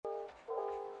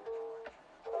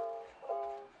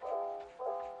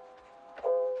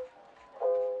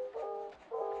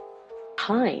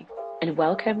Hi, and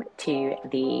welcome to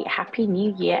the Happy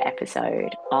New Year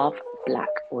episode of Black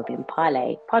Women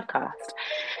Parlay podcast.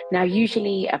 Now,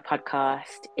 usually a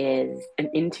podcast is an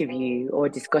interview or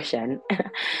discussion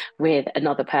with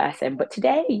another person, but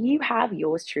today you have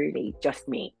yours truly, just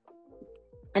me.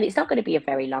 And it's not going to be a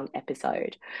very long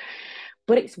episode,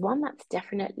 but it's one that's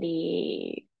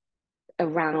definitely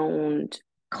around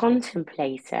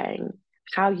contemplating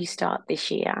how you start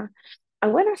this year.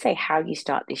 And when I say how you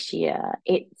start this year,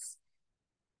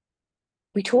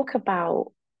 we talk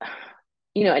about,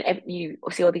 and you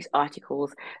see all these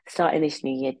articles starting this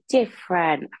new year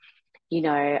different, you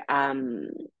know, um,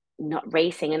 not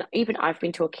racing. And even I've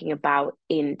been talking about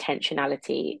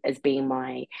intentionality as being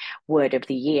my word of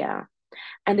the year.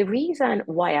 And the reason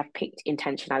why I've picked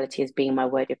intentionality as being my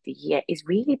word of the year is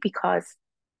really because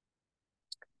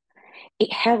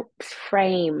it helps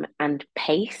frame and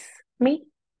pace me,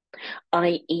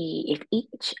 i.e., if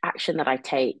each action that I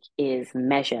take is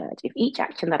measured, if each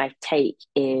action that I take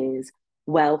is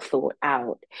well thought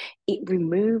out, it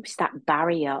removes that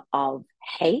barrier of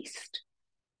haste,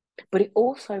 but it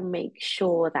also makes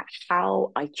sure that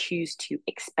how I choose to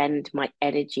expend my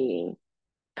energy,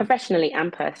 professionally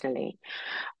and personally,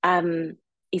 um,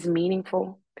 is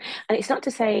meaningful. And it's not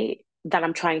to say that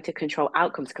I'm trying to control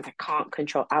outcomes because I can't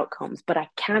control outcomes, but I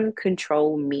can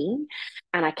control me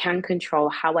and I can control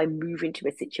how I move into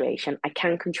a situation. I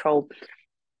can control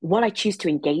what I choose to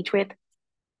engage with,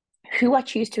 who I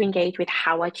choose to engage with,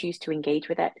 how I choose to engage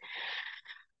with it.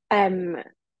 Um,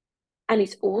 and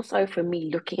it's also for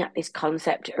me looking at this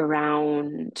concept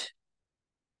around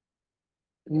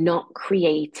not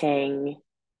creating,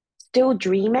 still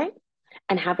dreaming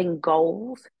and having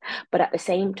goals, but at the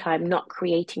same time, not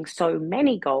creating so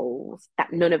many goals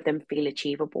that none of them feel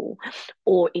achievable.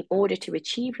 Or in order to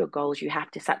achieve your goals, you have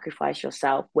to sacrifice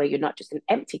yourself where you're not just an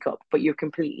empty cup, but you're a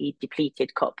completely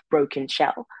depleted cup, broken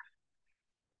shell.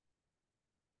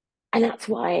 And that's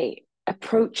why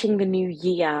approaching the new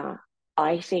year,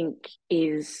 I think,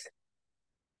 is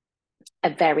a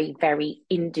very, very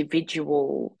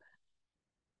individual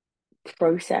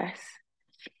process.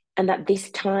 And that this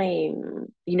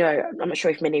time, I'm not sure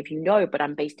if many of you know, but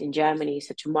I'm based in Germany.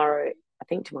 So tomorrow, I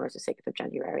think tomorrow's the 6th of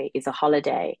January, is a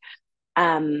holiday.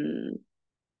 Um,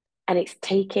 and it's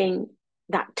taking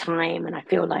that time. And I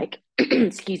feel like,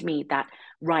 excuse me, that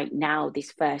right now,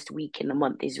 this first week in the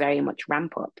month is very much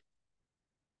ramp up.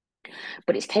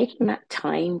 But it's taking that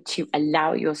time to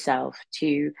allow yourself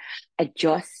to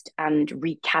adjust and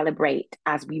recalibrate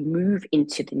as we move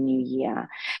into the new year,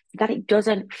 so that it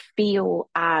doesn't feel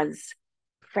as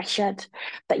pressured,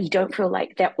 that you don't feel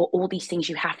like there are all these things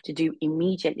you have to do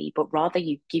immediately, but rather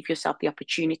you give yourself the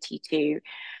opportunity to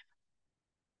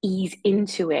ease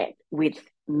into it with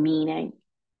meaning,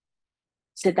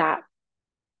 so that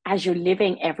as you're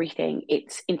living everything,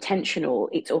 it's intentional,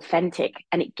 it's authentic,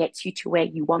 and it gets you to where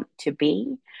you want to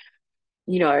be.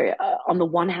 On the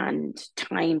one hand,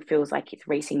 time feels like it's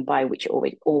racing by, which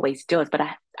it always does. But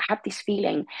I have this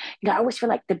feeling, I always feel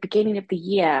like the beginning of the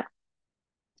year,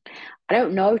 I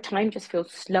don't know, time just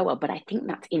feels slower, but I think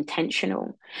that's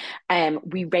intentional.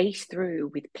 We race through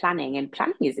with planning, and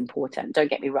planning is important. Don't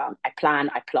get me wrong. I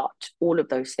plan, I plot, all of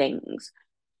those things.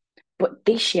 But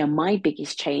this year, my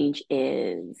biggest change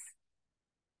is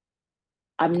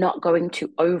I'm not going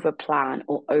to over plan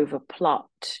or over plot,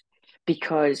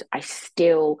 because I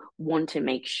still want to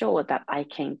make sure that I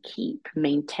can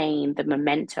maintain the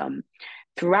momentum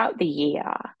throughout the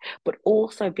year, but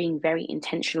also being very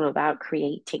intentional about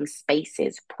creating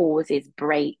spaces, pauses,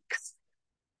 breaks,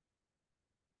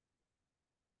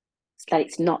 so that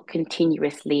it's not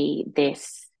continuously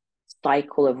this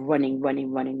cycle of running,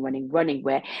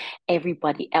 where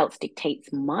everybody else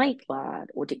dictates my plan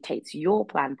or dictates your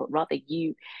plan, but rather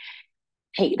you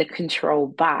take the control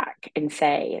back and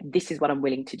say, this is what I'm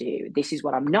willing to do, this is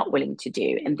what I'm not willing to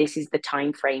do, and this is the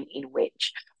time frame in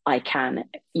which I can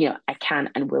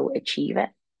and will achieve it.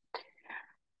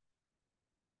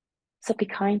 So be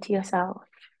kind to yourself,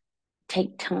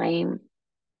 take time,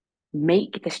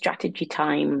 make the strategy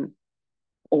time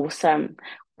awesome,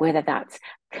 whether that's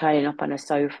curling up on a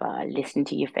sofa, listening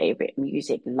to your favorite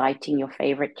music, lighting your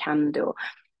favorite candle,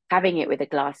 having it with a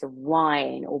glass of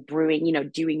wine, or brewing,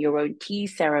 doing your own tea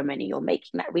ceremony, or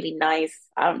making that really nice,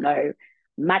 I don't know,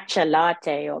 matcha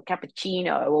latte or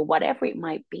cappuccino or whatever it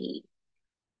might be.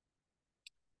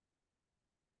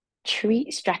 Treat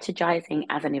strategizing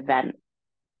as an event.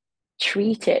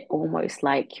 Treat it almost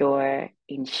like your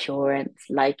insurance,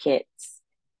 like it's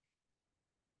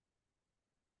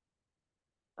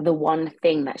the one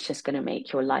thing that's just going to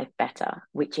make your life better,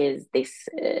 which is this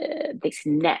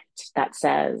net that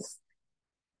says,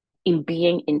 in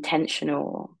being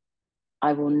intentional,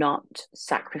 I will not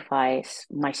sacrifice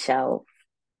myself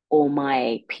or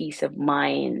my peace of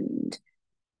mind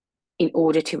in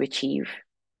order to achieve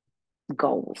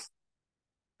goals.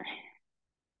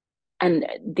 And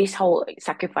this whole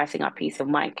sacrificing our peace of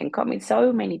mind can come in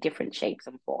so many different shapes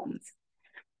and forms.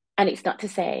 And it's not to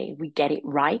say we get it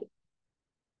right.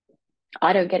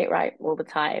 I don't get it right all the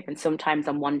time. And sometimes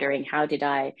I'm wondering, how did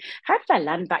I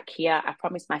land back here? I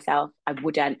promised myself I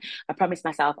wouldn't. I promised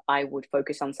myself I would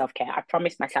focus on self-care. I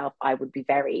promised myself I would be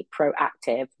very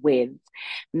proactive with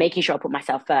making sure I put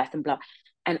myself first and blah.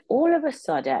 And all of a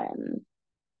sudden,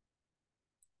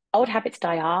 old habits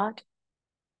die hard.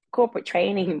 Corporate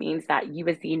training means that you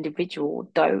as the individual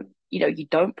you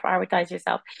don't prioritize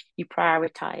yourself. You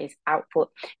prioritize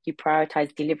output. You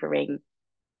prioritize delivering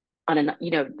to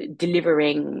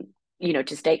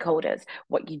stakeholders.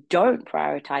 What you don't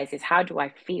prioritize is how do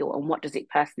I feel and what does it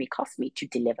personally cost me to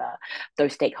deliver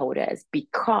those stakeholders,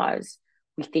 because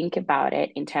we think about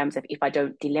it in terms of if I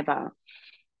don't deliver,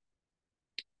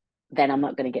 then I'm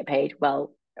not going to get paid.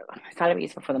 Well,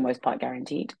 salaries are for the most part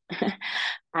guaranteed.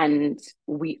 And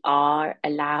we are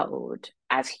allowed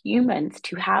as humans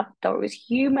to have those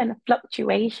human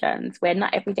fluctuations where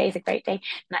not every day is a great day,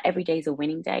 not every day is a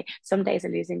winning day. Some days a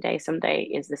losing day, some day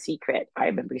is the secret. I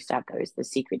remember we used to have the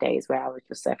secret days where I was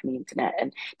just surfing the internet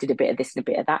and did a bit of this and a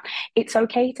bit of that. It's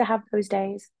okay to have those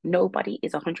days. Nobody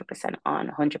is 100% on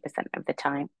 100% of the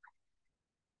time.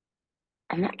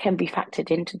 And that can be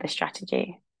factored into the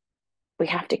strategy. We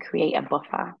have to create a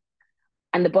buffer,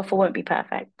 and the buffer won't be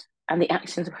perfect and the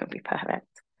actions won't be perfect.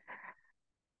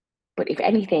 But if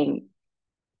anything,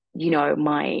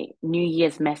 my New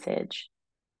Year's message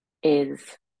is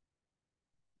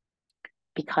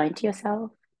be kind to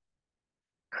yourself,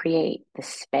 create the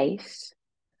space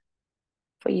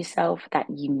for yourself that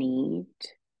you need.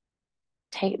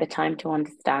 Take the time to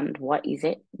understand what is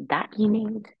it that you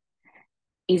need.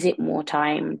 Is it more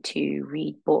time to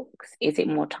read books? Is it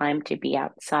more time to be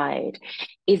outside?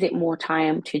 Is it more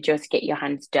time to just get your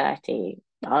hands dirty?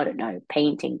 I don't know,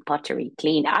 painting, pottery,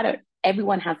 clean.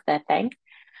 Everyone has their thing.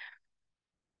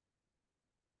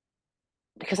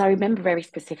 Because I remember very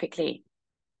specifically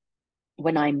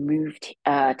when I moved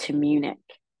to Munich,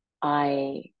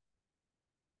 I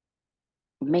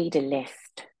made a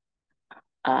list,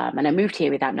 and I moved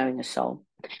here without knowing a soul.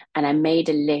 And I made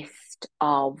a list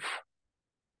of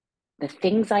the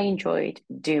things I enjoyed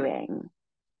doing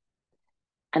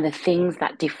and the things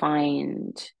that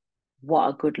defined what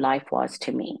a good life was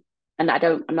to me. And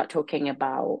I'm not talking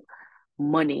about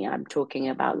money. I'm talking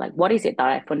about like, what is it that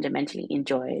I fundamentally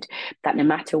enjoyed that no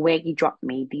matter where you drop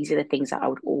me, these are the things that I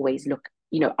would always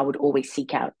I would always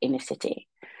seek out in a city.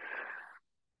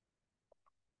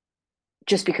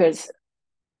 Just because,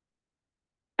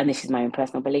 and this is my own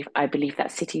personal belief, I believe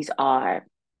that cities are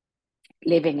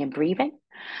living and breathing,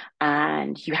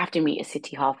 and you have to meet a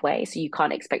city halfway. So you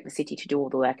can't expect the city to do all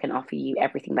the work and offer you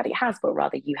everything that it has, but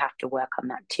rather you have to work on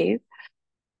that too.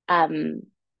 Um,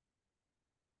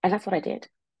 and that's what I did.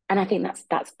 And I think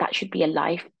that should be a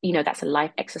life, that's a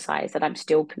life exercise that I'm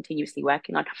still continuously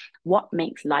working on. What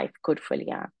makes life good for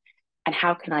Leanne? And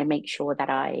how can I make sure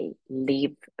that I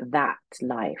live that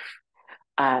life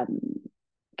um,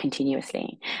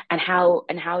 continuously? And how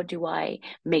do I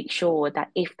make sure that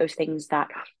if those things that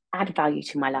add value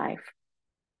to my life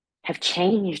have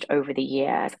changed over the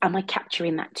years, am I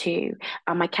capturing that too?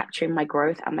 Am I capturing my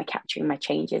growth? Am I capturing my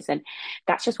changes? And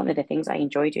that's just one of the things I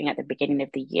enjoy doing at the beginning of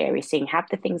the year, is seeing, have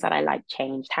the things that I like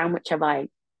changed? How much have I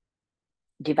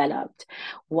developed?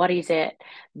 What is it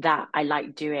that I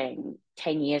like doing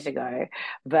 10 years ago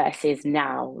versus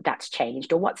now that's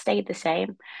changed, or what stayed the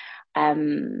same?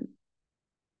 Um,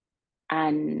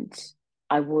 and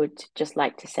I would just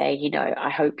like to say, I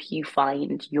hope you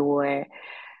find your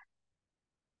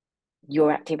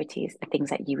activities, the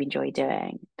things that you enjoy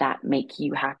doing that make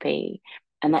you happy,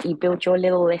 and that you build your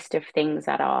little list of things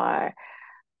that are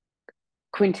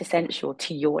quintessential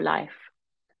to your life.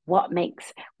 What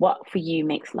for you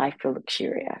makes life feel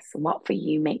luxurious? What for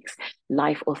you makes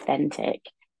life authentic?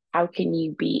 How can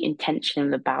you be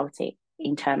intentional about it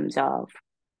in terms of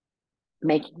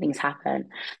making things happen?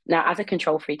 Now, as a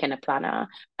control freak and a planner,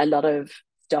 a lot of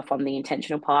stuff on the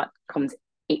intentional part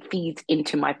it feeds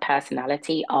into my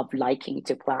personality of liking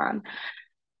to plan.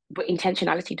 But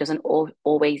intentionality doesn't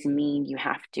always mean you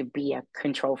have to be a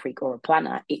control freak or a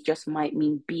planner. It just might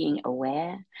mean being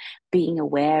aware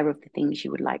of the things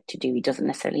you would like to do. It doesn't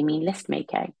necessarily mean list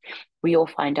making. We all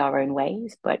find our own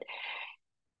ways, but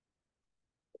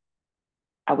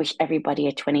I wish everybody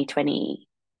a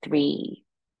 2023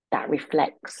 that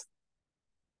reflects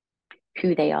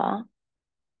who they are,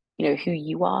 who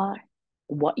you are,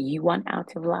 what you want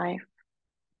out of life,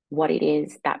 what it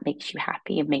is that makes you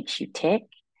happy and makes you tick,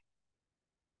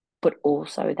 but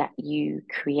also that you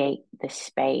create the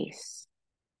space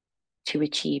to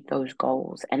achieve those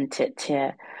goals and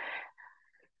to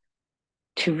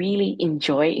really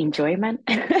enjoy enjoyment.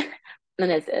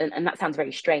 And that sounds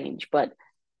very strange, but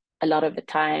a lot of the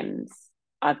times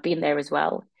I've been there as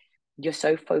well. You're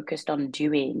so focused on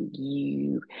doing,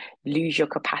 you lose your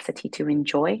capacity to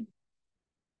enjoy,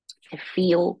 to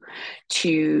feel,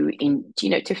 to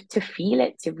feel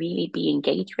it, to really be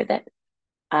engaged with it,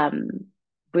 um,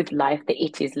 with life, that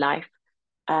it is life.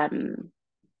 Um,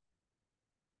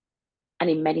 and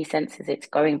in many senses, it's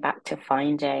going back to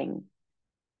finding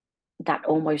that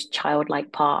almost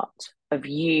childlike part of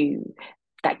you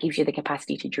that gives you the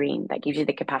capacity to dream, that gives you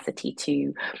the capacity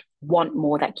to want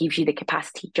more, that gives you the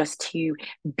capacity just to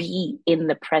be in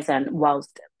the present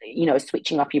whilst,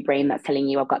 switching off your brain that's telling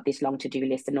you, I've got this long to-do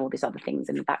list and all these other things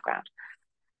in the background.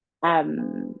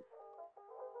 Um,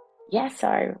 yeah,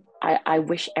 so I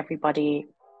wish everybody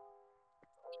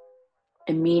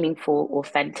a meaningful,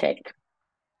 authentic,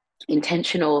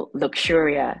 intentional,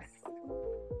 luxurious,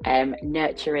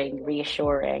 nurturing,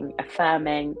 reassuring,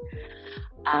 affirming,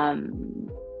 um,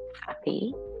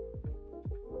 happy,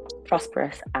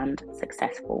 prosperous, and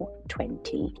successful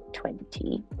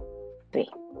 2023.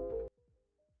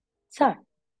 So,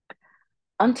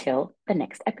 until the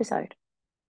next episode.